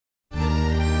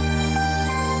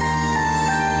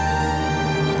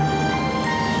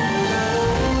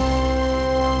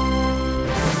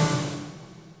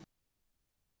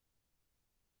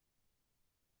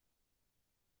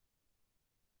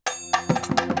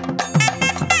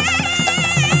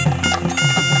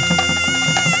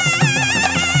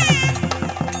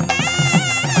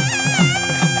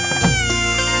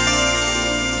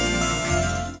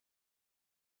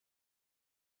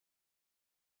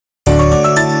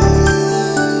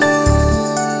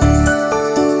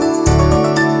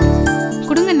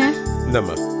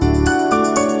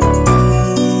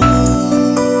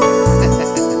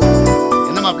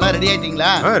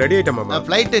ஆயிட்டீங்களா? ரெடி ஆயிட்டேன் மாமா.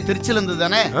 ஃளைட் திருச்சில இருந்து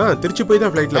தானே? திருச்சி போய்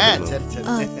தான் ஃளைட்ல போறோம். சரி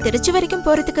சரி. திருச்சி வரைக்கும்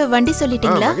போறதுக்கு வண்டி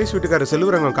சொல்லிட்டீங்களா? மகேஷ் வீட்டுக்காரர்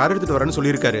செல்வரங்கம் கார் எடுத்துட்டு வரேன்னு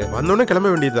சொல்லிருக்காரு. வந்தோனே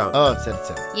கிளம்ப வேண்டியதுதான். சரி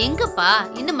சரி. எங்கப்பா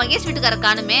இன்னும் மகேஷ் வீட்டுக்காரர்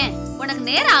காணுமே? உனக்கு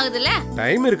நேரம் ஆகுதுல?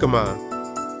 டைம் இருக்குமா?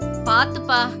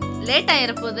 பாத்துப்பா லேட்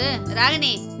ஆயிர போகுது.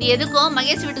 ராகினி நீ எதுக்கும்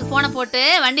மகேஷ் வீட்டுக்கு போன போட்டு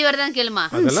வண்டி வரதான் கேளுமா.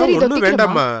 அதெல்லாம் ஒண்ணும்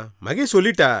வேண்டாம்மா. மகேஷ்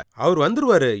சொல்லிட்டா அவர்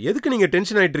வந்துருவாரு. எதுக்கு நீங்க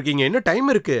டென்ஷன் ஆயிட்டு இருக்கீங்க? என்ன டைம்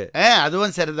இருக்கு.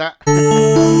 அதுவும் சரிதான்.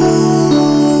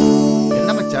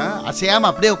 என்ன மச்சான் அசையாம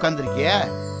அப்படியே உட்கார்ந்திருக்கியே?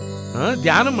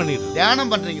 தியானம் பண்ணிட்டு.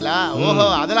 தியானம் பண்றீங்களா? ஓஹோ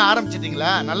அதெல்லாம்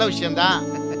ஆரம்பிச்சிட்டீங்களா? நல்ல விஷயம் தான்.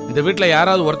 இந்த வீட்ல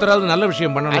யாராவது ஒருத்தராவது நல்ல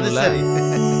விஷயம் பண்ணணும்ல.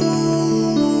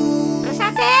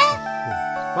 பிரசாதே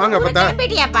வாங்க அப்பதா.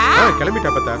 கிளம்பிட்டியாப்பா?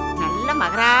 கிளம்பிட்டா அப்பதா. நல்ல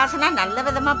மகராசனா நல்ல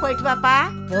விதமா போயிட்டு வாப்பா.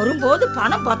 வரும்போது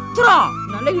பணம் பத்திரம்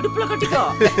நல்ல இடுப்புல கட்டிக்கோ.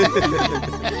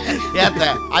 ஏத்த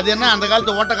அது என்ன அந்த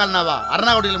காலத்து ஓட்ட கால்னாவா?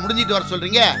 அரணாகுடியில முடிஞ்சிட்டு வர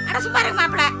சொல்றீங்க? அரசு பாருங்க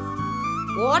மாப்பிள.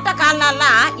 ஓட்ட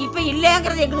கால்னாலாம் இப்ப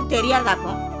இல்லங்கிறது எங்களுக்கு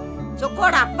தெரியாதாக்கும்.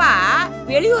 சொக்கோட அப்பா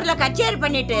வெளியூர்ல கச்சேரி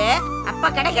பண்ணிட்டு அப்பா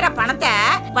கிடைக்கிற பணத்தை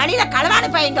வழியில களவாணி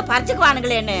பையங்க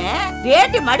பறிச்சுக்குவானுங்களேன்னு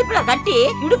வேட்டி மடிப்புல கட்டி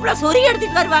இடுப்புல சொறி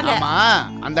எடுத்துட்டு வருவாங்க. ஆமா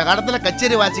அந்த காலத்துல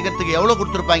கச்சேரி வாசிக்கிறதுக்கு எவ்வளவு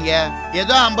கொடுத்துருப்பாங்க?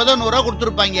 ஏதோ 50 100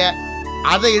 கொடுத்துருப்பாங்க.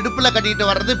 அதை இடுப்புல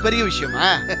கட்டிட்டு வர்றது பெரிய விஷயமா?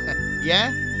 ஏன்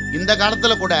இந்த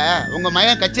காலத்துல கூட உங்க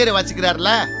மகன் கச்சேரி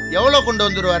வாசிக்கிறாருல எவ்வளவு கொண்டு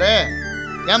வந்துருவாரு?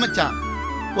 ஏமச்சான்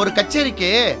ஒரு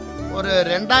கச்சேரிக்கு ஒரு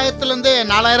 2000 இருந்து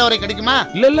 4000 வரை கிடைக்குமா?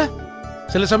 இல்ல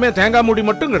சில சமயம் தேங்காய் மூடி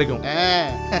மட்டும் கிடைக்கும்.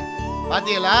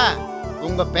 பாத்தீங்களா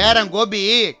உங்க பேரன் கோபி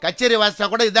கச்சேரி வாசிச்சா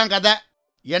கூட இதான் கதை.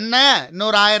 என்ன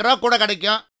இன்னொரு 1000 ரூபா கூட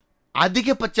கிடைக்கும்.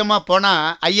 அதிகபட்சமா போனா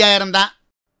 5000 தான்.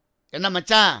 என்ன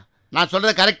மச்சான் நான்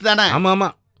சொல்றது கரெக்ட் தானே? ஆமா ஆமா.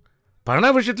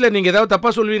 பண விஷயத்துல நீங்க ஏதாவது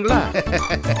தப்பா சொல்லுவீங்களா?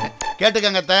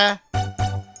 கேட்டுக்கங்க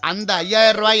அந்த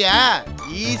 5000 ரூபாய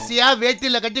ஈஸியா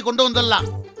வேட்டில கட்டி கொண்டு வந்துடலாம்.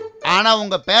 ஆனா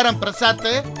உங்க பேரன் பிரசாத்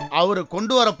அவரு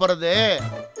கொண்டு வர போறது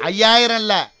 5000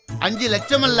 இல்ல 5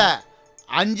 லட்சம் இல்ல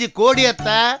 5 கோடி.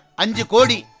 5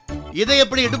 கோடி. இதை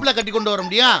எப்படி இடுப்புல கட்டி கொண்டு வர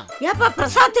முடியும்? ஏப்பா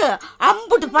பிரசாத்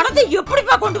அம்புட்டு பணத்தை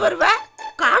எப்படிப்பா கொண்டு வருவ?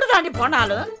 காடு தாண்டி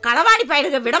போனாலும் களவாணி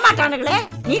பயிலுக விட மாட்டானுங்களே.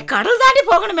 நீ கடல் தாண்டி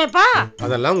போகணுமேப்பா.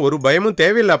 அதெல்லாம் ஒரு பயமும்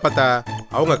தேவையில்லை அப்பத்தா.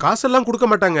 அவங்க காசெல்லாம் கொடுக்க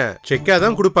மாட்டாங்க. செக்கா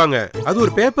தான் கொடுப்பாங்க. அது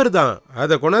ஒரு பேப்பர் தான்.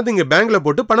 அதை கொண்டாந்து இங்க பேங்க்ல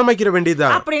போட்டு பணம் வைக்கிற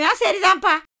வேண்டியதுதான். அப்படின்னா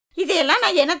சரிதான்ப்பா. இதையெல்லாம்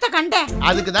நான் என்னத்த கண்டேன்?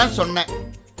 அதுக்கு தான் சொன்னேன்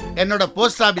என்னோட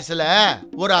போஸ்ட் ஆபீஸ்ல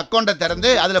ஒரு அக்கவுண்ட திறந்து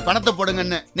அதுல பணத்தை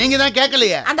போடுங்கன்னு. நீங்க தான்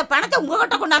கேட்கலையே. அந்த பணத்தை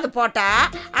உங்ககிட்ட கொண்டாந்து போட்டா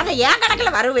அதை என்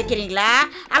கணக்குல வர வைக்கிறீங்களா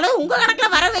அல்லது உங்க கணக்குல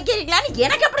வர வைக்கிறீங்களான்னு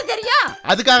எனக்கு எப்படி தெரியும்?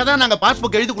 அதுக்காக தான் நாங்க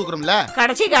பாஸ்புக் எழுதி கொடுக்குறோம்ல.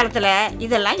 கடைசி காலத்துல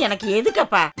இதெல்லாம் எனக்கு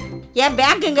எதுக்கப்பா? என்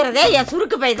பேங்க்குங்கிறதே என்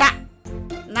சுருக்கு பை தான்.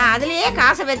 நான் அதுலயே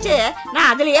காசை வச்சு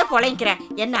நான் அதுலயே பொழைக்கிறேன்.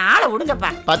 என்ன ஆளை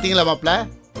விடுங்கப்பா. பாத்தீங்களா மாப்ள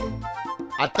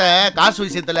அத்தை காசு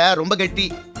விஷயத்துல ரொம்ப கெட்டி.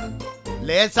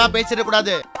 லேசா பேசிட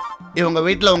கூடாது. இவங்க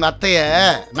வீட்டுல உங்க அத்தைய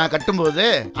நான் கட்டும்போது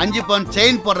 5 பவுன்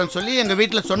செயின் போடுறேன்னு சொல்லி எங்க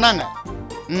வீட்டுல சொன்னாங்க.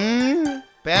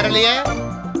 பேரலையே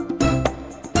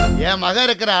என் மக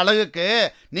இருக்கிற அழகுக்கு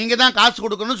நீங்க தான் காசு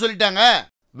கொடுக்கணும்னு சொல்லிட்டாங்க.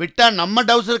 விட்டா நம்ம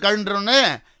டவுசர் கழுண்டுறோன்னு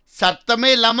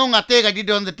சத்தமே இல்லாம உங்க அத்தையை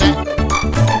கட்டிட்டு வந்துட்டேன்.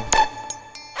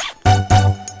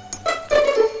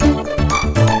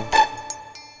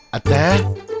 அத்தை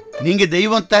நீங்க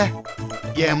தெய்வம்.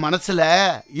 என் மனசுல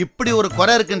இப்படி ஒரு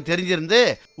குறை இருக்குன்னு தெரிஞ்சிருந்து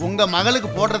உங்க மகளுக்கு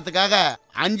போடுறதுக்காக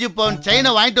 5 பவுன் செயினை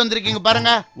வாங்கிட்டு வந்திருக்கீங்க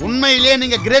பாருங்க. உண்மையிலேயே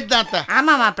நீங்க கிரேட் தான் அத்தை.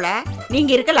 ஆமா மாப்பிள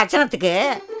நீங்க இருக்க லட்சணத்துக்கு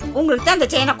உங்களுக்கு தான் அந்த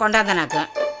செயினை கொண்டாந்தனாக்க.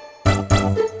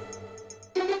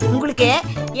 உங்களுக்கு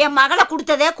என் மகளை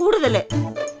கொடுத்ததே கூடுதல்.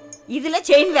 இதுல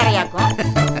செயின் வேறையாக்கும்.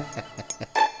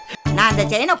 நான் அந்த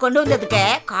செயினை கொண்டு வந்ததுக்கு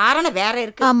காரணம் வேற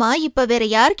இருக்கு. ஆமா இப்ப வேற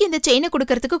யாருக்கு இந்த செயினை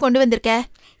குடுக்கறதுக்கு கொண்டு வந்திருக்க?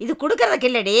 இது குடுக்கறதுக்கு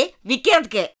இல்லடி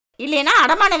விக்கிறதுக்கு. இல்லைன்னா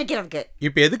அடமான விக்கிறதுக்கு.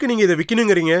 இப்ப எதுக்கு நீங்க இதை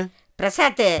விக்கணுங்கிறீங்க?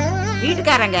 பிரசாத்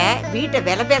வீட்டுக்காரங்க வீட்டை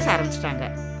விலை பேச ஆரம்பிச்சிட்டாங்க.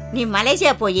 நீ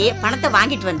மலேசியா போய் பணத்தை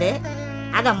வாங்கிட்டு வந்து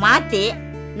அதை மாத்தி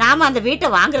நாம அந்த வீட்டை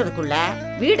வாங்குறதுக்குள்ள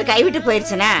வீடு கைவிட்டு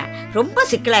போயிருச்சுன்னா ரொம்ப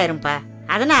சிக்கலாயிரும்பா.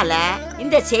 அதனால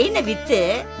இந்த செயினை வித்து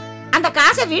அந்த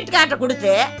காசை வீட்டுக்கார்ட்ட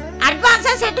கொடுத்து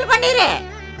அட்வான்ஸா செட்டில் பண்ணிரு.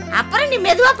 அப்புறம் நீ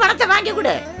மெதுவா பணத்தை வாங்கி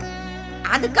கொடு.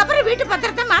 அதுக்கப்புறம் வீட்டு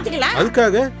பத்திரத்தை மாத்திக்கலாம்.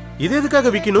 அதுக்காக இது எதுக்காக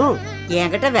விக்கணும்?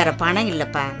 என்கிட்ட வேற பணம்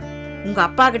இல்லப்பா. உங்க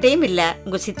அப்பா கிட்டயும் இல்ல,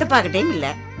 உங்க சித்தப்பா கிட்டயும் இல்ல.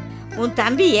 உன்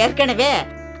தம்பி ஏற்கனவே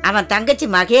அவன் தங்கச்சி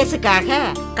மகேஷுக்காக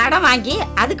கடன் வாங்கி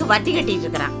அதுக்கு வட்டி கட்டிட்டு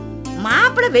இருக்கிறான்.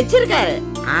 மாப்பிள்ளை வச்சிருக்காரு,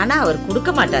 ஆனா அவர்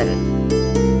கொடுக்க மாட்டாரு.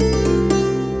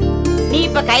 நீ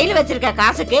இப்ப கையில வச்சிருக்க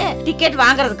காசுக்கு டிக்கெட்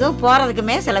வாங்குறதுக்கும்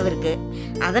போறதுக்குமே செலவு இருக்கு.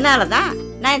 அதனாலதான்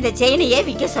நான் இந்த செயினையே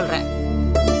விற்க சொல்றேன்.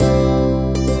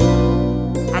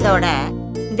 அதோட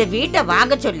இந்த வீட்டை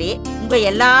வாங்க சொல்லி உங்க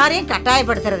எல்லாரையும்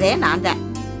கட்டாயப்படுத்துறதே நான் தான்.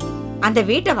 அந்த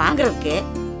வீட்டை வாங்குறதுக்கு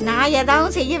நான் ஏதாவது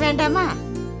செய்ய வேண்டாமா?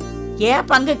 ஏன்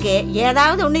பங்குக்கு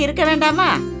ஏதாவது ஒண்ணு இருக்க வேண்டாமா?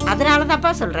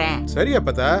 அதனாலதான்ப்பா சொல்றேன். சரி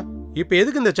அப்பதா இப்ப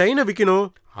எதுக்கு இந்த செயினை விக்கணும்?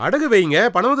 அடகு வைங்க,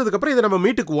 பணம் வந்ததுக்கு அப்புறம் இதை நம்ம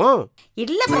மீட்டுக்குவோம்.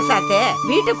 இல்ல பிரசாத்,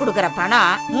 வீட்டுக்கு கொடுக்கற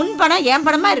பணம் முன் பணம் என்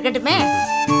பணமா இருக்கட்டுமே.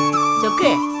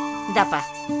 சொக்கு இந்தாப்பா,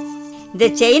 இந்த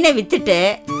செயினை வித்துட்டு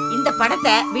இந்த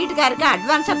பணத்தை வீட்டுக்காருக்கு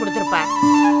அட்வான்ஸா கொடுத்துருப்பா.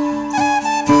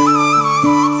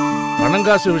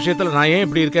 பணங்காசு விஷயத்துல நான் ஏன்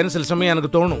இப்படி இருக்கேன்னு சில சமயம்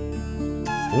எனக்கு தோணும்.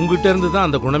 உங்ககிட்ட இருந்து தான்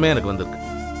அந்த குணமே எனக்கு வந்திருக்கு.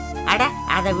 அட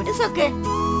அதை விடு சொக்கு.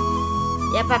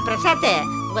 ஏப்பா பிரசாத்,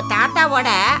 உங்க தாத்தாவோட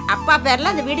அப்பா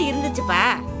பேர்ல அந்த வீடு இருந்துச்சுப்பா.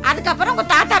 அதுக்கப்புறம் உங்க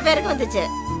தாத்தா பேருக்கு வந்துச்சு.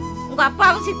 உங்க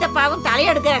அப்பாவும் சித்தப்பாவும்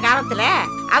தலையெடுக்கிற காலத்துல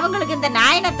அவங்களுக்கு இந்த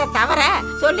நாயனத்தை தவிர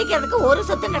சொல்லிக்கிறதுக்கு ஒரு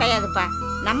சொத்தும் கிடையாதுப்பா.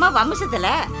 நம்ம வம்சத்துல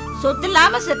சொத்து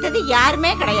இல்லாம செத்தது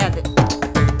யாருமே கிடையாது.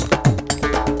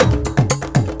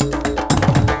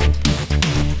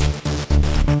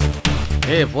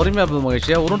 ஏய் பொறுமையா போ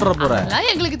மகேஷ், உருண்டற போற.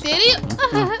 எங்களுக்கு தெரியும்.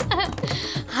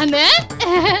 அண்ணே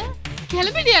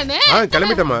கிளம்பிட்டியானே?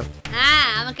 கிளம்பிட்டமா.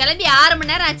 அவன் கிளம்பி 6 மணி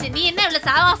நேரம் ஆச்சு. நீ என்ன இவ்வளவு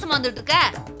சாவாசமா வந்துட்டு இருக்க?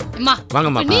 அம்மா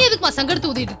வாங்கம்மா. நீ எதுக்குமா சங்கடத்தை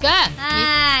ஊதிட்டு இருக்க?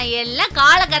 எல்லாம்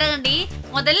கால கரகண்டி.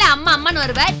 முதல்ல அம்மா அம்மான்னு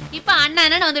வருவ, இப்ப அண்ணா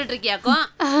அண்ணன் வந்துட்டு இருக்கியாக்கும்.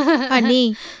 அண்ணி,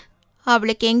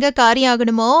 அவளுக்கு எங்க காரியம்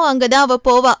ஆகணுமோ அங்கதான் அவ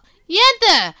போவா. ஏத்த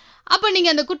அப்ப நீங்க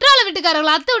அந்த குற்றால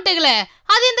வீட்டுக்காரங்களை அத்தை விட்டீங்களே,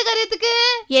 அது எந்த காரியத்துக்கு?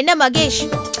 என்ன மகேஷ்?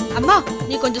 அம்மா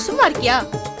நீ கொஞ்சம் சும்மா இருக்கியா?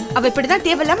 அவ இப்படிதான்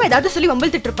தேவையில்லாம ஏதாவது சொல்லி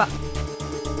வம்பிழுத்துட்டு இருப்பா.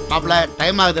 மாப்ள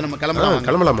டைம் ஆகுது, நம்ம கிளம்பலாம்.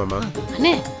 கிளம்பலாமாமா?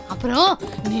 அண்ணே அப்புறம்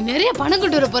நீ நிறைய பணம்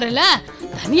கொண்டு வர போறல,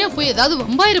 தனியா போய் ஏதாவது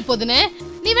வம்பாயிரு போதுனே.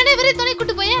 நீ வேணா இவரே துணை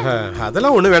கூட்டு போய.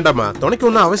 அதெல்லாம் ஒண்ணு வேண்டாமா, துணைக்கு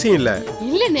ஒண்ணும் அவசியம் இல்ல.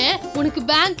 இல்லனே, உனக்கு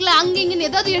பேங்க்ல அங்க இங்க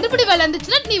ஏதாவது எடுபடி வேலை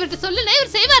இருந்துச்சுன்னா நீ இவர்ட்ட சொல்லுனே,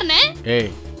 இவர் செய்வார்னே. ஏய்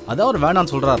அதான் அவர்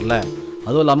வேணான்னு சொல்றாருல.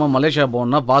 அதுவும் இல்லாம மலேசியா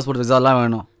போகணும்னா பாஸ்போர்ட் விசா எல்லாம்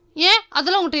வேணும். ஏன்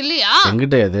அதெல்லாம் உன்கிட்ட இல்லையா?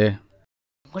 என்கிட்ட எது?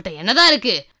 உங்கள்கிட்ட என்னதான்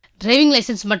இருக்கு? டிரைவிங்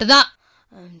லைசன்ஸ் மட்டும் தான்.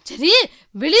 சரி,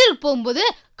 வெளியூருக்கு போகும்போது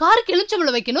காருக்கு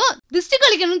எலுமிச்சம்பழம் வைக்கணும், திருஷ்டி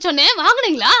கழிக்கணும்னு சொன்னேன்,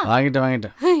 வாங்குனீங்களா?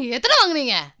 வாங்கிட்டேன். எத்தனை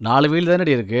வாங்குனீங்க? 4 வீல்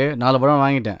தானடி இருக்கு, 4 பழம்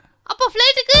வாங்கிட்டேன். அப்போ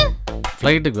ஃப்ளைட்டுக்கு?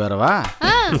 ஃப்ளைட்டுக்கு வேறவா?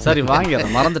 சரி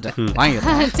வாங்கிடுறேன், மறந்துட்டேன்,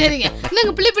 வாங்கிடுறேன். சரிங்க,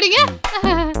 நீங்க பிள்ளை பிடிங்க.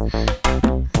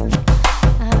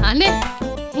 அண்ணே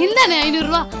இந்தானே 500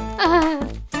 ரூபா.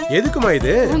 எதுக்குமா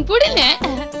இது? புடினே.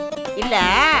 இல்ல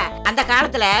அந்த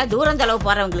காலத்துல தூரம் செலவு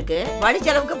போறவங்களுக்கு வழி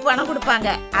செலவுக்கு பணம் கொடுப்பாங்க.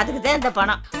 அதுக்கு தான் இந்த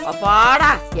பணம்.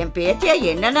 அப்பாடா, என் பேத்தியா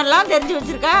என்னென்னலாம் தெரிஞ்சு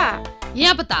வச்சிருக்கா.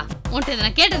 ஏன் பத்தா உன்கிட்ட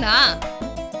நான் கேட்டனா?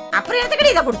 அப்புறம்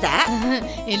எதுக்கடி இதை கொடுத்த?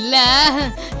 இல்ல,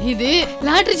 இது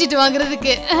லாட்டரி சீட்டு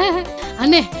வாங்குறதுக்கு.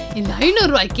 அண்ணே இந்த 500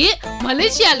 ரூபாய்க்கு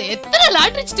மலேசியால எத்தனை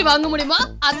லாட்டரி சீட்டு வாங்க முடியுமா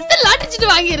அத்தனை லாட்டரி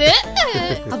சீட்டு வாங்கிரு.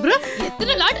 அப்புறம்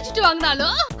எத்தனை லாட்டரி சீட்டு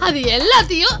வாங்கினாலும் அது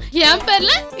எல்லாத்தையும் என்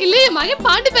பேர்ல இல்ல என் மகன்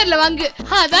பாண்டி பேர்ல வாங்கு.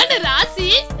 அதான ராசி.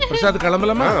 பிரசாத்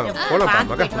கிளம்பலாமா? போலாம்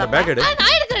மகா, இந்த பேக் எடு.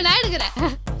 நான்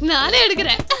எடுக்கிறேன். நானே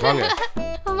எடுக்கிறேன். வாங்க.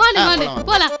 வாணி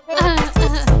போலாம்.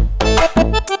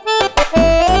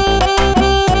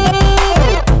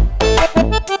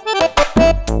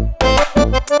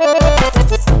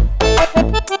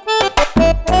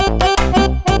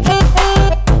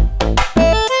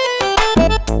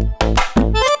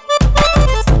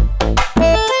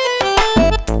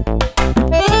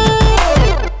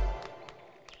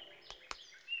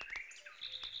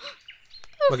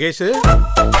 மகேஷ்,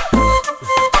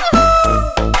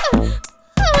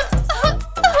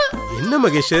 என்ன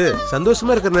மகேஷ்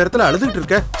சந்தோஷமா இருக்கிற நேரத்துல அழுதுட்டு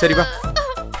இருக்க? சரி வா.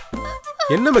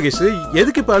 என்ன மகேஷ்,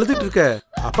 எதுக்கு இப்ப அழுதுட்டு இருக்க?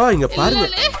 அப்பா இங்க பாருங்க.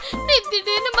 நீ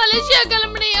திடீர்னு மலேசியா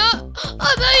கிளம்புனியா,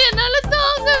 அதான் என்னால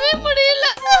தாங்கவே முடியல.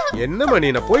 என்னம்மா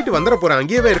நீ, நான் போயிட்டு வந்துட போறேன்,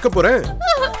 அங்கேயே இருக்க போறேன்.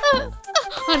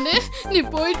 அண்ணே நீ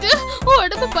போயிட்டு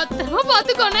உடம்பு பத்திரமா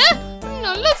பாத்துக்கோனே,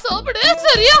 நல்லா சாப்பிடு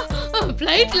சரியா?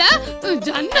 ஃளைட்ல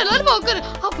ஜன்னலால உட்காரு,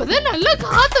 அப்பதான் நல்லா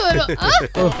காத்து வரும்.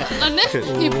 அண்ணே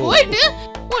நீ போயிட்டு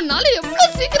உன்னால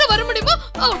எவ்வளவு சீக்கிரம் வர முடியுமோ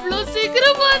அவ்வளவு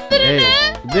சீக்கிரம் வந்துருங்க.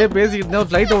 இதே பேசிக்கிட்டு தான்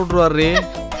ஃளைட் விட்டுருவாரு.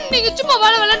 நீங்க சும்மா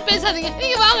வளவளன்னு பேசாதீங்க,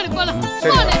 நீங்க வாங்கடி போலாம்.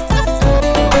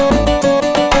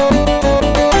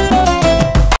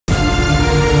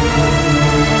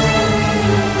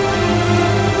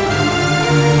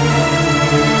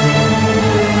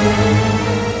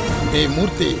 டேய்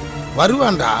மூர்த்தி,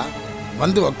 வருவான்டா,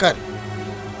 வந்து உக்கார்.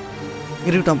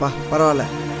 இருக்கட்டும்பா, பரவாயில்ல.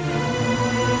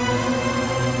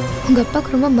 உங்க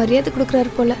அப்பாவுக்கு ரொம்ப மரியாதை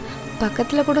கொடுக்குறாரு போல,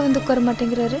 பக்கத்துல கூட வந்து உட்கார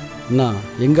மாட்டேங்கிறாரு. என்ன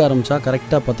எங்க ஆரம்பிச்சா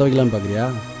கரெக்டா பத்த வைக்கலான்னு பாக்குறியா?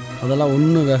 அதெல்லாம்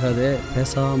ஒன்றும் வேகாது,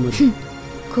 பேசாம.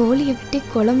 கோழியை விட்டு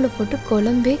குழம்புல போட்டு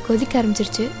குழம்பே கொதிக்க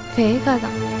ஆரம்பிச்சிருச்சு,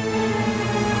 வேகாதான்.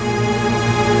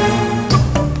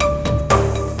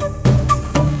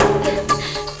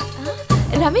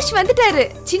 ரமேஷ் வந்துட்டாரு,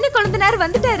 சின்ன குழந்தைனார்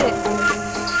வந்துட்டாரு.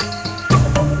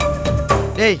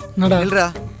 டேய் நில்றா,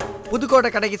 புதுக்கோட்டை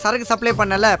கடைக்கு சரக்கு சப்ளை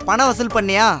பண்ணல, பணம் வசூல்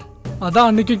பண்ணியா? அதான்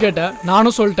அன்னைக்கும் கேட்டேன்,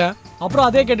 நானும் சொல்லிட்டேன். அப்புறம்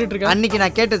அதே கேட்டுட்டு இருக்கேன். அன்னைக்கு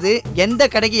நான் கேட்டது எந்த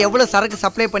கடைக்கு எவ்வளவு சரக்கு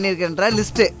சப்ளை பண்ணிருக்கேன்ற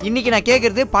லிஸ்ட். இன்னைக்கு நான்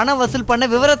கேக்குறது பணம் வசூல் பண்ண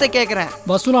விவரத்தை கேக்குறேன்.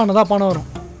 வசூலானதா பணம் வரும்.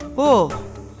 ஓ,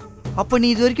 அப்ப நீ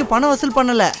இது வரைக்கும் பணம் வசூல்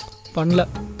பண்ணல? பண்ணல.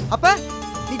 அப்ப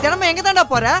நீ தினமும் எங்க தாண்டா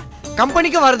போற?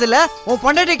 கம்பெனிக்கு வரதில்ல, உன்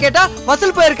பொண்டாட்டி கேட்டா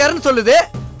வசூல் போயிருக்காருன்னு சொல்லுது.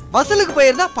 வசூலுக்கு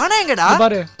போயிருந்தா பணம் எங்கடா?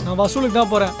 பாரு, நான் வசூலுக்கு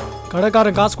தான் போறேன்.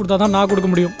 கடைக்காரன் காசு கொடுத்தாதான் நான் கொடுக்க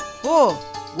முடியும். ஓ,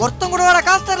 ஒருத்தன் கூட வர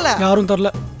காசு தரல? யாரும்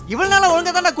தரல. இவ்வளவு நாளா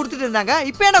ஒழுங்கா தாண்டா கொடுத்துட்டு இருந்தாங்க,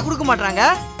 இப்ப என்ன கொடுக்க மாட்டாங்க?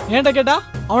 ஏன்டா கேட்டா?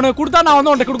 அவனுக்கு கொடுத்தா நான்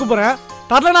வந்து உன்கிட்ட கொடுக்க போறேன்.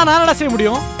 தரலனா நான் என்ன செய்ய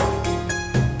முடியும்?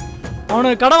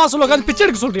 அவனுக்கு கடை வாசல் உட்காந்து பிச்சை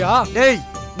எடுக்க சொல்றியா? டேய்,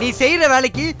 நீ செய்யற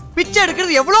வேலைக்கு பிச்சை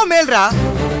எடுக்கிறது எவ்வளவு மேல்ரா.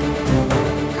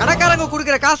 கடைக்காரங்க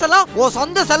கொடுக்குற காசெல்லாம் உன்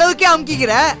சொந்த செலவுக்கே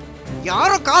அமுக்கிக்கிற.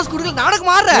 யாரும் காசு கொடுக்கல,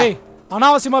 நாடகம் மாறுற.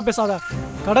 அனாவசியமா பேசாத.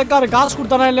 கடைக்காரன் காசு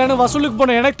கொடுத்தானா இல்லைன்னு வசூலுக்கு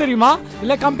போன எனக்கு தெரியுமா?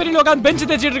 இல்ல கம்பெனில உட்காந்து பெஞ்ச்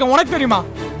தேய்ச்சிட்டு இருக்க உனக்கு தெரியுமா?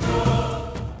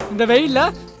 இந்த வெயில்ல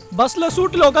பஸ்ல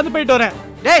சூட்ல உட்காந்து போயிட்டு வரேன்.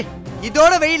 டேய்,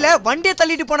 இதோட வெயில வண்டியை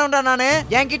தள்ளிட்டு போனவன்டா நானு.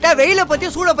 என்கிட்ட வெயில பத்தி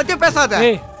சூட பத்தி பேசாத.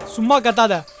 டேய், சும்மா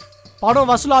கத்தாத. பணம்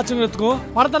வசூல் ஆச்சுங்கிறதுக்கும்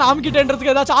பணத்தை நான்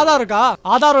அமுக்கிட்டேன்றதுக்கு ஏதாச்சும் ஆதாரம் இருக்கா?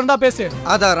 ஆதாரம் இருந்தா பேசு.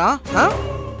 ஆதாரம்?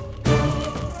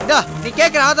 நீ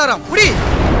கேக்குற ஆதாரம் புடி.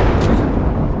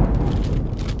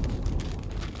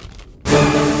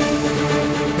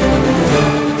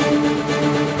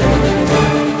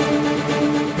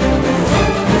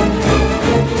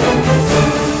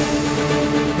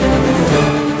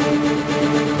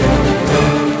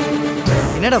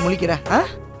 என்னடா முழிக்கிற?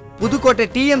 புதுக்கோட்டை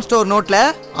டிஎம் ஸ்டோர் நோட்ல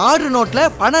ஆர்டர் நோட்ல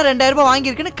பணம் 2000 ரூபாய்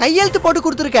வாங்கியிருக்குன்னு கையெழுத்து போட்டு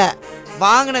கொடுத்துருக்க.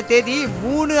 வாங்கின தேதி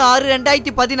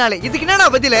 3/6/2014. இதுக்கு என்னடா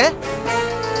பதிலு?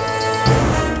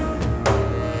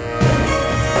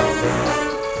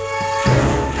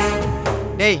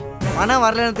 டேய், பணம்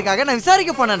வரலன்றதுக்காக நான்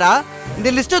விசாரிக்க போனேன்டா.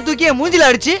 இந்த லிஸ்ட்டை தூக்கி என் மூஞ்சில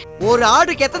அடிச்சு ஒரு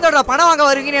ஆர்டருக்கு எத்தனை தடவை பணம் வாங்க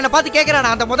வருவீங்கன்னு என்ன பார்த்து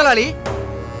கேட்கறானா அந்த முதலாளி.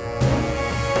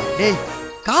 டேய்,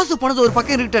 காசு பணது ஒரு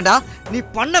பக்கம் இருக்கட்டா, நீ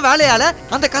பண்ண வேலையால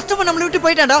அந்த கஸ்டமர் நம்மளை விட்டு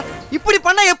போயிட்டான்டா. இப்படி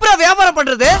பண்ணா எப்படா வியாபாரம்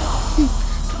பண்றது?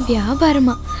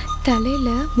 வியாபாரமா? தலையில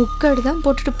முக்காடு தான்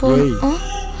போட்டுட்டு போறோம்.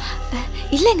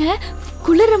 இல்லங்க,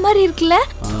 குளிர மாதிரி இருக்குல்ல.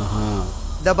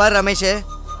 இந்த பாரு ரமேஷ்,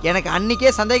 எனக்கு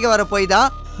அன்னைக்கே சந்தேகம் வர போய் தான்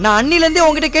நான் அன்னில இருந்தே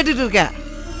உங்ககிட்ட கேட்டுட்டு இருக்கேன்.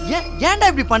 ஏன்டா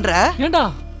இப்படி பண்ற? ஏன்டா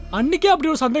அன்னைக்கே அப்படி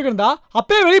ஒரு சந்தேகம் இருந்தா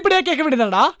அப்பவே வெளிப்படையா கேட்க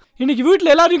வேண்டியதாடா. இன்னைக்கு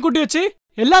வீட்டுல எல்லாரையும் கூட்டி வச்சு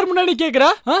எல்லாரும் முன்னாடி கேக்குற,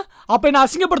 அப்ப என்ன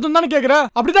அசிங்கப்படுத்தும் தானே கேக்குற?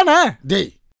 அப்படிதானே? டேய்,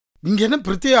 இங்க என்ன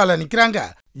பிரத்யேக ஆளா நிக்கிறாங்க?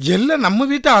 எல்லாம் நம்ம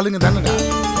வீட்டு ஆளுங்க தானடா.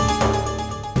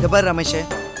 இந்த பாரு ரமேஷ்,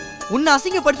 உன்னை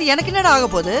அசிங்கப்படுத்தி எனக்கு என்னடா ஆக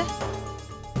போகுது?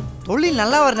 தொழில்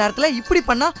நல்லா வர நேரத்துல இப்படி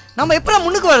பண்ணா நம்ம எப்படா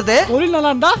முன்னுக்கு வருது? தொழில்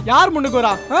நல்லா இருந்தா யார் முன்னுக்கு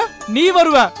வரா? நீ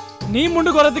வருவ. நீ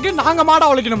முன்னுக்கு வரதுக்கு நாங்க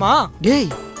மாடா உழைக்கணுமா? டேய்,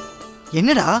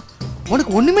 என்னடா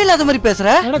உனக்கு ஒண்ணுமே இல்லாத மாதிரி பேசுற?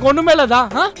 எனக்கு ஒண்ணுமே இல்லதா.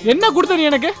 என்ன கொடுத்த நீ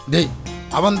எனக்கு? டேய்,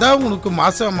 அவன் தான் உனக்கு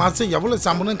மாசம் மாசம் எவ்வளவு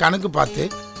சம்பளம் கணக்கு பார்த்து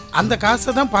அந்த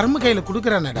காசை தான் பரம கையில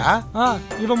குடுக்கறானடா.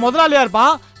 இவன் முதலாளியா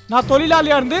இருப்பான், நான்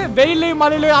தொழிலாளியா இருந்து வெயிலையும்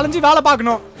மழையிலையும் அலைஞ்சு வேலை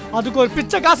பார்க்கணும். அதுக்கு ஒரு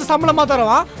பிச்சை காசு சம்பளமா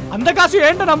தருவான். அந்த காசு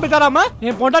ஏன்ட்ட நம்பி தராம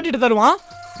என் பொண்டாட்டிட்டு தருவான்.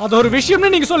 அது ஒரு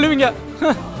விஷயம்னு நீங்க சொல்லுவீங்க.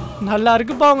 நல்லா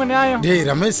இருக்குப்பா உங்க நியாயம். டேய்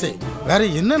ரமேஷ், வேற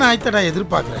என்ன நியாயத்தடா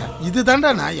எதிர்பார்க்கற?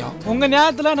 இதுதான்டா நியாயம். உங்க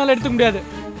நியாயத்துல என்னால எடுத்துக்க முடியாது.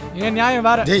 என் நியாயம்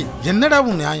வேற. டேய், என்னடா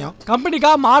உன் நியாயம்? கம்பெனிக்கா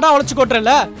மாடா உழைச்சு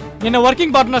கொட்டுறல, என்ன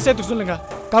ஒர்க்கிங் பார்ட்னர் சேர்த்து சொல்லுங்க.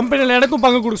 கம்பெனில எனக்கும்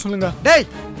பங்கு கொடுக்க சொல்லுங்க. டேய்,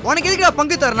 உனக்கு எதுக்குடா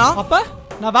பங்கு தரணும்? அப்ப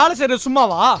நான் வேலை செய்யறது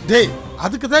சும்மாவா? டேய்,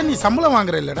 அதுக்கு தான் நீ சம்பளம்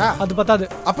வாங்குற இல்லடா. அது பத்தாது.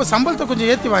 அப்ப சம்பளத்தை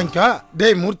கொஞ்சம் ஏத்தி வாங்கிக்கோ.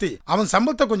 டேய் மூர்த்தி, அவன்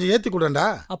சம்பளத்தை கொஞ்சம் ஏத்தி கொடுடா.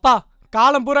 அப்பா,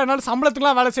 காலம் பூரா என்னால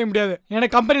சம்பளத்துக்குலாம் வேலை செய்ய முடியாது.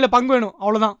 எனக்கு கம்பெனில பங்கு வேணும்,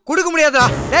 அவ்வளவுதான். கொடுக்க முடியாதுடா.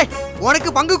 டேய்,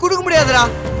 உனக்கு பங்கு கொடுக்க முடியாதுடா.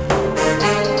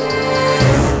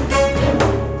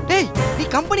 டேய், நீ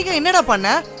கம்பெனிக்கு என்னடா பண்ண?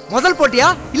 முதல் போட்டியா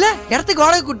இல்ல இடத்துக்கு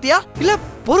வாடகை கொடுத்தியா இல்ல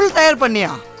பொருள் தயார் பண்ணியா?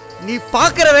 நீ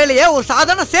பாக்குற வேலைய ஒரு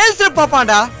சாதாரண சேல்ஸ்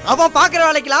பாப்பான்டா. அவன் பாக்குற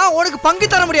வேலைக்கெல்லாம் உனக்கு பங்கு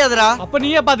தர முடியாதுடா. அப்ப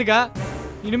நீயே பாத்துக்க.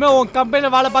 இனிமே உன்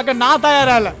கம்பெனில வேலை பார்க்க நான்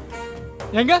தயாரா இல்ல.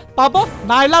 எங்க பாப்போம்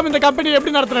நான் எல்லாம் இந்த கம்பெனி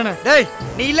எப்படி நடத்துறேன்னு. டேய்,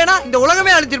 நீ இல்லனா இந்த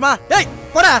உலகமே அழிஞ்சிருமா? டேய்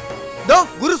போடா. தோ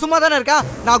குரு சும்மா தானே இருக்கா,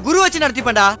 நான் குரு வச்சு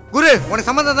நடத்திப்பேன்டா. குரு உனக்கு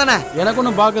சம்மந்தம் தானே? எனக்கு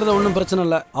ஒன்றும் பாக்குறது ஒன்றும் பிரச்சனை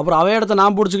இல்லை. அப்புறம் அவ இடத்த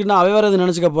நான் பிடிச்சிக்கிட்டு அவ வேற எது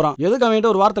நினைச்சுக்க போறான். எதுக்கு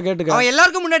அவன்கிட்ட ஒரு வார்த்தை கேட்டுக்க? அவன்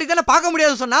எல்லாருக்கும் முன்னாடி தானே பார்க்க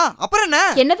முடியாதுன்னு சொன்னா அப்புறம் என்ன?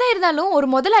 என்னதான் இருந்தாலும் ஒரு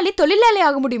முதலாளி தொழிலாளி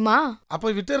ஆக முடியுமா?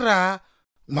 அப்ப விட்டுறா.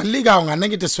 மல்லிகா அவங்க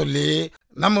அண்ணங்கிட்ட சொல்லி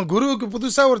நம்ம குருவுக்கு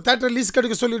புதுசா ஒரு தியேட்டர் லீஸ்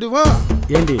கெடுக்க சொல்லிடுவோம்.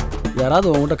 ஏண்டி,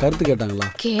 யாராவது உங்ககிட்ட கருத்து கேட்டாங்களா?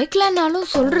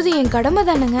 கேட்கலனாலும் சொல்றது என் கடமை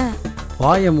தானுங்க.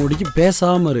 வாயை மூடிக்கு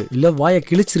பேசாம இரு, இல்ல வாயை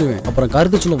கிழிச்சிருவேன். அப்புறம்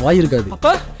கருத்து சொல்ல வாய் இருக்காது.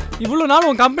 அப்ப இவ்வளவு நாள்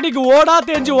உன் கம்பெனிக்கு ஓடா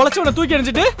தேஞ்சு உழைச்சவனை தூக்கி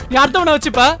எறிஞ்சிட்டு நீ அடுத்தவனை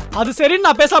வச்சுப்ப, அது சரின்னு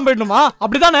நான் பேசாம போயிடணுமா?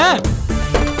 அப்படிதானே?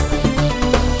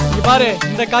 பாரு,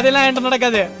 இந்த கதையெல்லாம் என்கிட்ட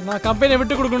நடக்காது. நான் கம்பெனியை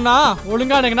விட்டு கொடுக்கணும்னா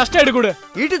ஒழுங்கா எனக்கு நஷ்டம் எடு கொடு.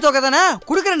 ஈட்டு தொகை தானே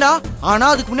குடுக்கறேன்டா. ஆனா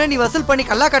அதுக்கு முன்னாடி நீ வசூல் பண்ணி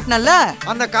கல்லா கட்டினல்ல,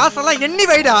 அந்த காசெல்லாம் எண்ணி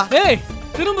வைடா. டேய்,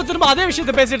 திரும்ப திரும்ப அதே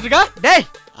விஷயத்தை பேசிட்டு இருக்க. டேய்,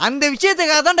 அந்த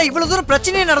விஷயத்துக்காக தான்டா இவ்வளவு தூரம்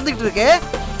பிரச்சனையே நடந்துகிட்டு இருக்கு.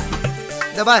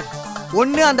 இந்த பார்,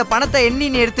 ஒண்ணு அந்த பணத்தை எண்ணி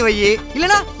நீ எடுத்து வை,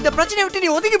 இல்லனா இந்த பிரச்சனையை விட்டு நீ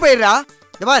ஒதுங்கி போயிடுறா.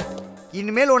 பார்,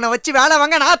 இனிமேல் உன்னை வச்சு வேலை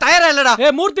வாங்க நான் தயாரா இல்லடா.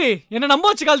 மூர்த்தி என்ன நம்ப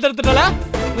வச்சு கால் தடுத்துட்டல.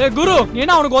 குரு நீ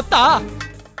என்ன அவனுக்கு ஒத்தா?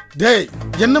 டேய்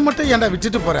என்ன மட்டும் ஏன்டா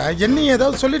விட்டுட்டு போற? என்னையும்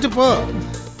ஏதாவது சொல்லிட்டு போ.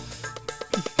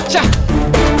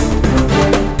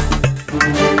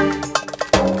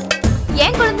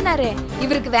 ஏன் கொழுந்தனாரே,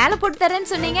 இவருக்கு வேலை போட்டு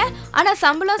தரேன்னு சொன்னீங்க, ஆனா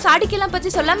சம்பளம் சாடிக்கெல்லாம்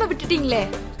பத்தி சொல்லாம விட்டுட்டீங்களே.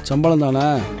 சம்பளம் தானே,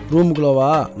 ரூமுக்குள்ள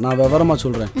வா, நான் விவரமா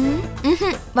சொல்றேன்.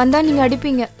 வந்தா நீங்க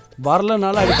அடிப்பீங்க.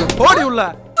 வரலனால அடிப்பேன். போடி உள்ள.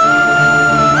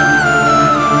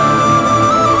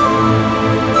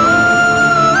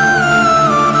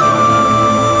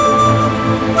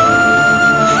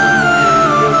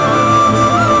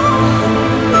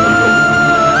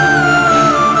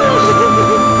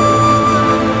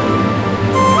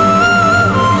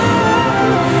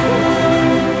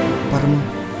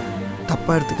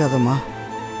 தப்பா எடுத்துக்காதம்மா,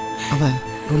 அவன்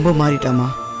ரொம்ப மாறிட்டாமா.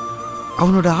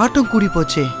 அவனோட ஆட்டம் கூடி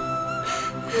போச்சே.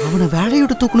 அவனை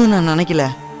வேலையோட தூக்கணும்னு நான் நினைக்கல.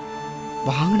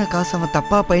 வாங்கின காசு அவன்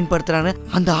தப்பா பயன்படுத்துறான்னு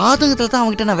அந்த ஆதங்கத்துல தான்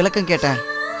அவன்கிட்ட நான் விளக்கம் கேட்டேன்.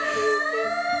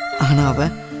 ஆனா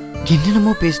அவன்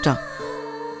என்னென்னமோ பேசிட்டான்.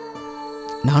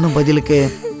 நானும் பதிலுக்கு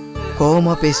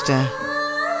கோபமா பேசிட்டேன்.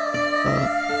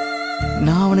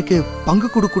 நான் அவனுக்கு பங்கு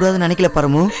கொடுக்க கூடாதுன்னு நினைக்கல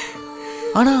பரமு.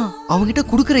 ஆனா அவன்கிட்ட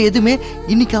கொடுக்குற எதுவுமே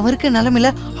இன்னைக்கு அவன் இருக்க நிலைமையில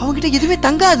அவன்கிட்ட எதுவுமே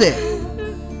தங்காது.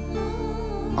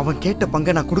 அவன் கேட்ட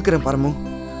பங்கை நான் கொடுக்குறேன் பரமு.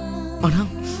 ஆனா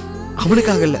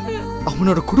அவனுக்காக இல்ல,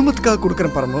 அவனோட குடும்பத்துக்காக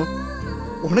கொடுக்குறேன் பரமு.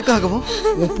 உனக்காகவும்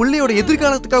உன் பிள்ளையோட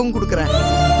எதிர்காலத்துக்காகவும் கொடுக்குறேன்.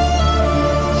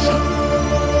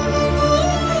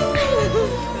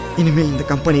 இனிமேல் இந்த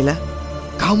கம்பெனில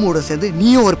காமோட சேர்ந்து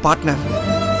நீயும் ஒரு பார்ட்னர்.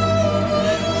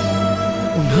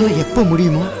 உன்னால எப்ப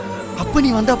முடியுமோ அப்ப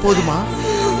நீ வந்தா போதுமா?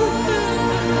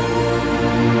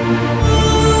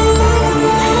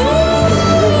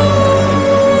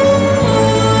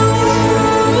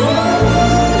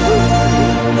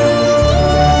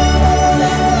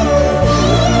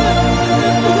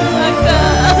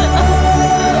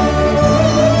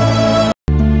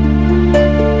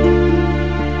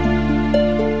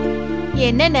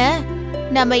 என்னென்ன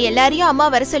நம்ம எல்லாரையும் அம்மா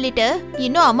வர சொல்லிட்டு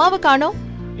இன்னும் அம்மாவை காணோம்.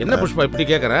 என்ன புஷ்பா இப்படி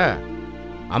கேக்குற?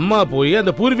 அம்மா போய்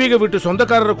அந்த பூர்வீக வீட்டு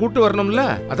சொந்தக்காரரை கூட்டு வரணும்ல,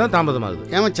 அதான் தாமதமாகுது.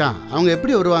 ஏமச்சான் அவங்க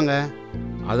எப்படி வருவாங்க?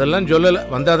 அதெல்லாம் சொல்லல,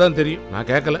 வந்தாதான் தெரியும். நான்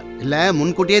கேட்கல. இல்ல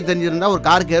முன்கூட்டியே தெரிஞ்சிருந்தா ஒரு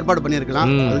காருக்கு ஏற்பாடு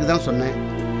பண்ணிருக்கலாம், அதுக்கு தான் சொன்னேன்.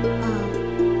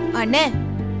 அண்ணே,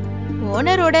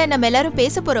 ஓனரோட நம்ம எல்லாரும்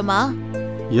பேச போறோமா?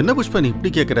 என்ன புஷ்பா நீ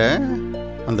இப்படி கேக்குற?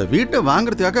 அந்த வீட்டை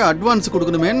வாங்குறதுக்காக அட்வான்ஸ்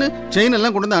கொடுக்கணுமேன்னு செயின்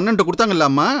எல்லாம் கொண்டு வந்து அண்ணன்ட்ட கொடுத்தாங்கல்ல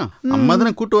அம்மா. அம்மா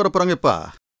தானே கூட்டு வர போறாங்க. இப்ப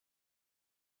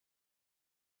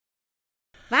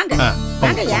வாங்க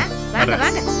வாங்கய்யா, வாங்க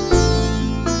வாங்க.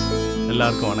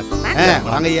 எல்லாருக்கும் வணக்கம்.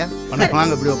 வாங்கய்யா,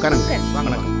 வாங்க இப்படி உட்காருங்க.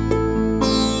 வணக்கம்.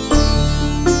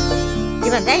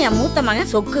 இவன் தான் என் மூத்த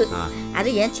மகன் சொக்கு, அது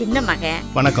என் சின்ன மகன்.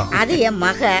 வணக்கம். அது என்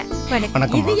மக,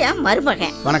 இது என்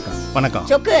மருமகன். வணக்கம். வணக்கம்.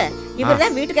 சொக்கு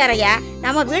இவர்தான் வீட்டுக்காரையா.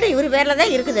 நம்ம வீடு இவரு பேர்ல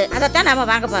தான் இருக்குது, அதைத்தான் நாம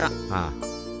வாங்க போறோம்.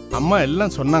 அம்மா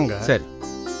எல்லாம் சொன்னாங்க. சரி,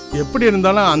 எப்படி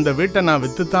இருந்தாலும் அந்த வீட்டை நான்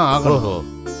வித்து தான் ஆகணும்.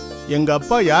 எங்க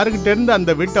அப்பா யாருக்கிட்ட இருந்து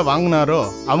அந்த வீட்டை வாங்கினாரோ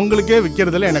அவங்களுக்கே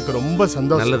விற்கிறதுல எனக்கு ரொம்ப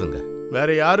சந்தோஷம். நல்லதுங்க. வேற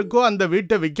யாருக்கோ அந்த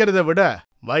வீட்டை விற்கிறத விட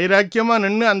வைராக்கியமா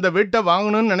நின்று அந்த வீட்டை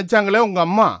வாங்கணும்னு நினைச்சாங்களே உங்க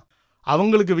அம்மா,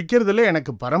 அவங்களுக்கு விற்கிறதுல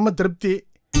எனக்கு பரம திருப்தி.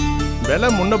 விலை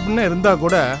முன்ன பின்ன இருந்தா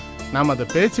கூட நாம் அதை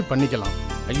பேசி பண்ணிக்கலாம்.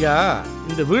 ஐயா,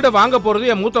 இந்த வீடை வாங்க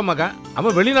போறது என் மூத்த மகன்.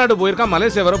 அவன் வெளிநாடு போயிருக்கான்,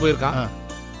 மலேசியா வர போயிருக்கான்.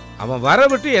 அவன் வர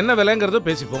விட்டு என்ன விலைங்கிறத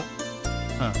பேசிப்போம்.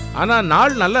 ஆனா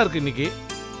நாள் நல்லா இருக்கு இன்னைக்கு.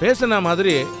 பேசின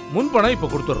மாதிரி முன்பணம் இப்ப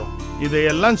கொடுத்துறோம்.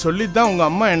 இதையெல்லாம் சொல்லித்தான் உங்க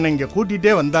அம்மா என்ன இங்க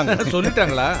கூட்டிட்டே வந்தாங்க.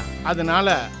 சொல்லிட்டாங்களா?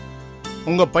 அதனால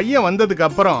உங்க பையன் வந்ததுக்கு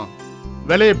அப்புறம்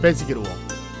விலையை பேசிக்கிடுவோம்,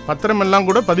 பத்திரம் எல்லாம்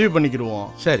கூட பதிவு பண்ணிக்கிடுவோம்.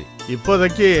 சரி,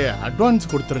 இப்போதைக்கு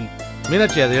அட்வான்ஸ் கொடுத்துருங்க.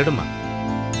 மீனாட்சி அதை எடுமா.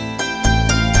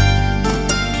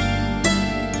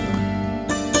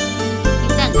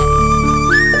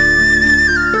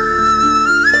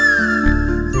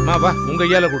 வா, உங்க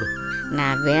ஐயால கொடு.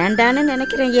 நான் வேண்டான்னு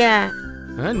நினைக்கிறேன் ஐயா.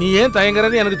 நீ ஏன்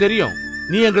தயங்குறது எனக்கு தெரியும்.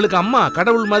 நீ எங்களுக்கு அம்மா,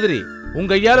 கடவுள் மாதிரி.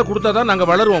 உங்க ஐயால கொடுத்தாதான் நாங்க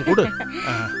வளருவோம். கொடு.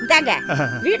 இந்தாங்க,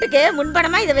 வீட்டுக்கு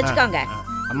முன்பணமா இதை வச்சுக்கோங்க.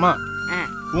 அம்மா,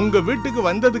 உங்க வீட்டுக்கு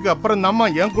வந்ததுக்கு அப்புறம் தாம்மா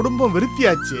என் குடும்பம்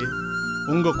விருத்தியாச்சு.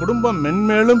 உங்க குடும்பம்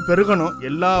மென்மேலும் பெருகணும்,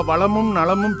 எல்லா வளமும்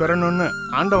நலமும் பெறணும்னு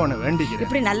ஆண்டவனை வேண்டிக்கிறேன்.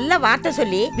 இப்படி நல்ல வார்த்தை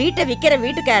சொல்லி வீட்டை விக்கிற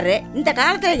வீட்டுக்காரரு இந்த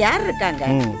காலத்துல யார் இருக்காங்க?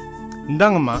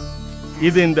 இந்தாங்கம்மா,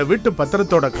 இது இந்த வீட்டு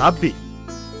பத்திரத்தோட காப்பி.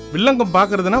 வில்லங்கம்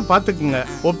பாக்குறதுனா பாத்துக்குங்க,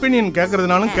 ஒப்பீனியன்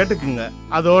கேக்குறதுனாலும் கேட்டுக்குங்க.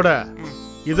 அதோட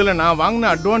இதுல நான் வாங்கின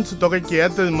அட்வான்ஸ் தொகைக்கு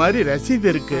ஏத்தது மாதிரி ரசீது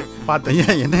இருக்கு. பாத்தீங்க?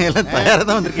 என்ன எல்லாம் தயாரா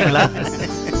தான் வந்திருக்கீங்களா?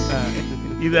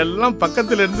 இதெல்லாம்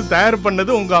பக்கத்துல இருந்து தயார்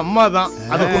பண்ணது உங்க அம்மா தான்.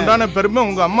 அதுக்கு உண்டான பெருமை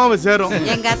உங்க அம்மாவை சேரும்.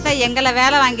 எங்க அத்தை எங்களை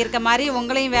வேலை வாங்கியிருக்க மாதிரி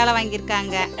உங்களையும் வேலை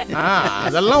வாங்கியிருக்காங்க.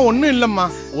 அதெல்லாம் ஒண்ணும் இல்லம்மா.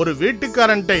 ஒரு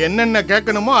வீட்டுக்காரன்ட்ட என்னென்ன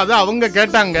கேட்கணுமோ அதை அவங்க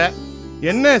கேட்டாங்க.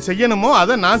 என்ன செய்யணுமோ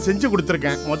அதை நான் செஞ்சு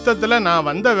கொடுத்துருக்கேன். மொத்தத்துல நான்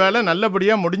வந்த வேலை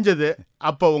நல்லபடியா முடிஞ்சது.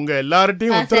 அப்ப உங்க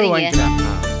எல்லார்ட்டையும் உத்தரவு வாங்கிக்கிறேன்.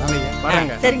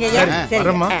 வரேங்க. சரிங்க ஐயா.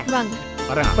 வரேம்மா. வாங்க.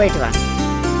 வரேன். போயிட்டு வாங்க.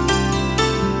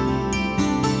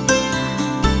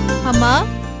 அம்மா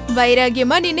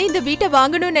வைராகியமா நின்னு இந்த வீட்டை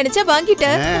வாங்கணும்னு நினைச்சா வாங்கிட்ட.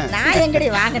 நான் எங்கடி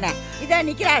வாங்கினேன்? இதா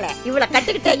நிக்கிறாள இவள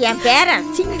கட்டுக்கிட்ட என் பேரன்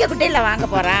சிங்க குட்டையில வாங்க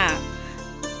போறான்.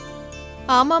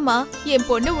 ஆமாமா, என்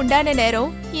பொண்ணு உண்டான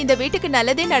நேரம் இந்த வீட்டுக்கு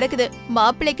நல்லதே நடக்குது.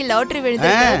 மாப்பிள்ளைக்கு லாட்டரி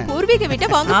விழுந்திருக்கு. பூர்வீக வீட்டை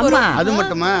வாங்க போறோம். அது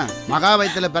மட்டுமா, மகா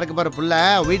வயித்துல பிறக்க போற புள்ள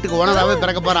வீட்டுக்கு ஓனராவே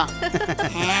பிறக்க போறான்.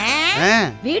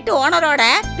 வீட்டு ஓனரோட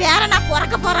பேரனா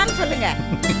பிறக்க போறான்னு சொல்லுங்க.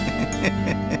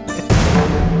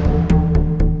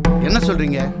 என்ன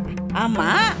சொல்றீங்க? ஆமா,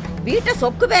 வீட்டை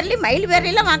சொக்கு பேர்லயும் மயில்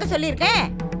பேர்ல வாங்க சொல்லியிருக்கேன்.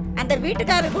 அந்த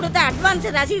வீட்டுக்காரர் கொடுத்த அட்வான்ஸ்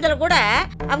ரசீதுல கூட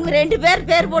அவங்க 2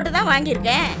 பேர் போட்டு தான்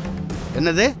வாங்கியிருக்கேன்.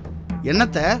 என்னது?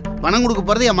 என்னத்த பணம் கொடுக்க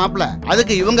போறது என் மாப்பிள்ள,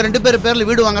 அதுக்கு இவங்க 2 பேர்ல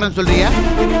வீடு வாங்குறேன்னு சொல்றீங்க?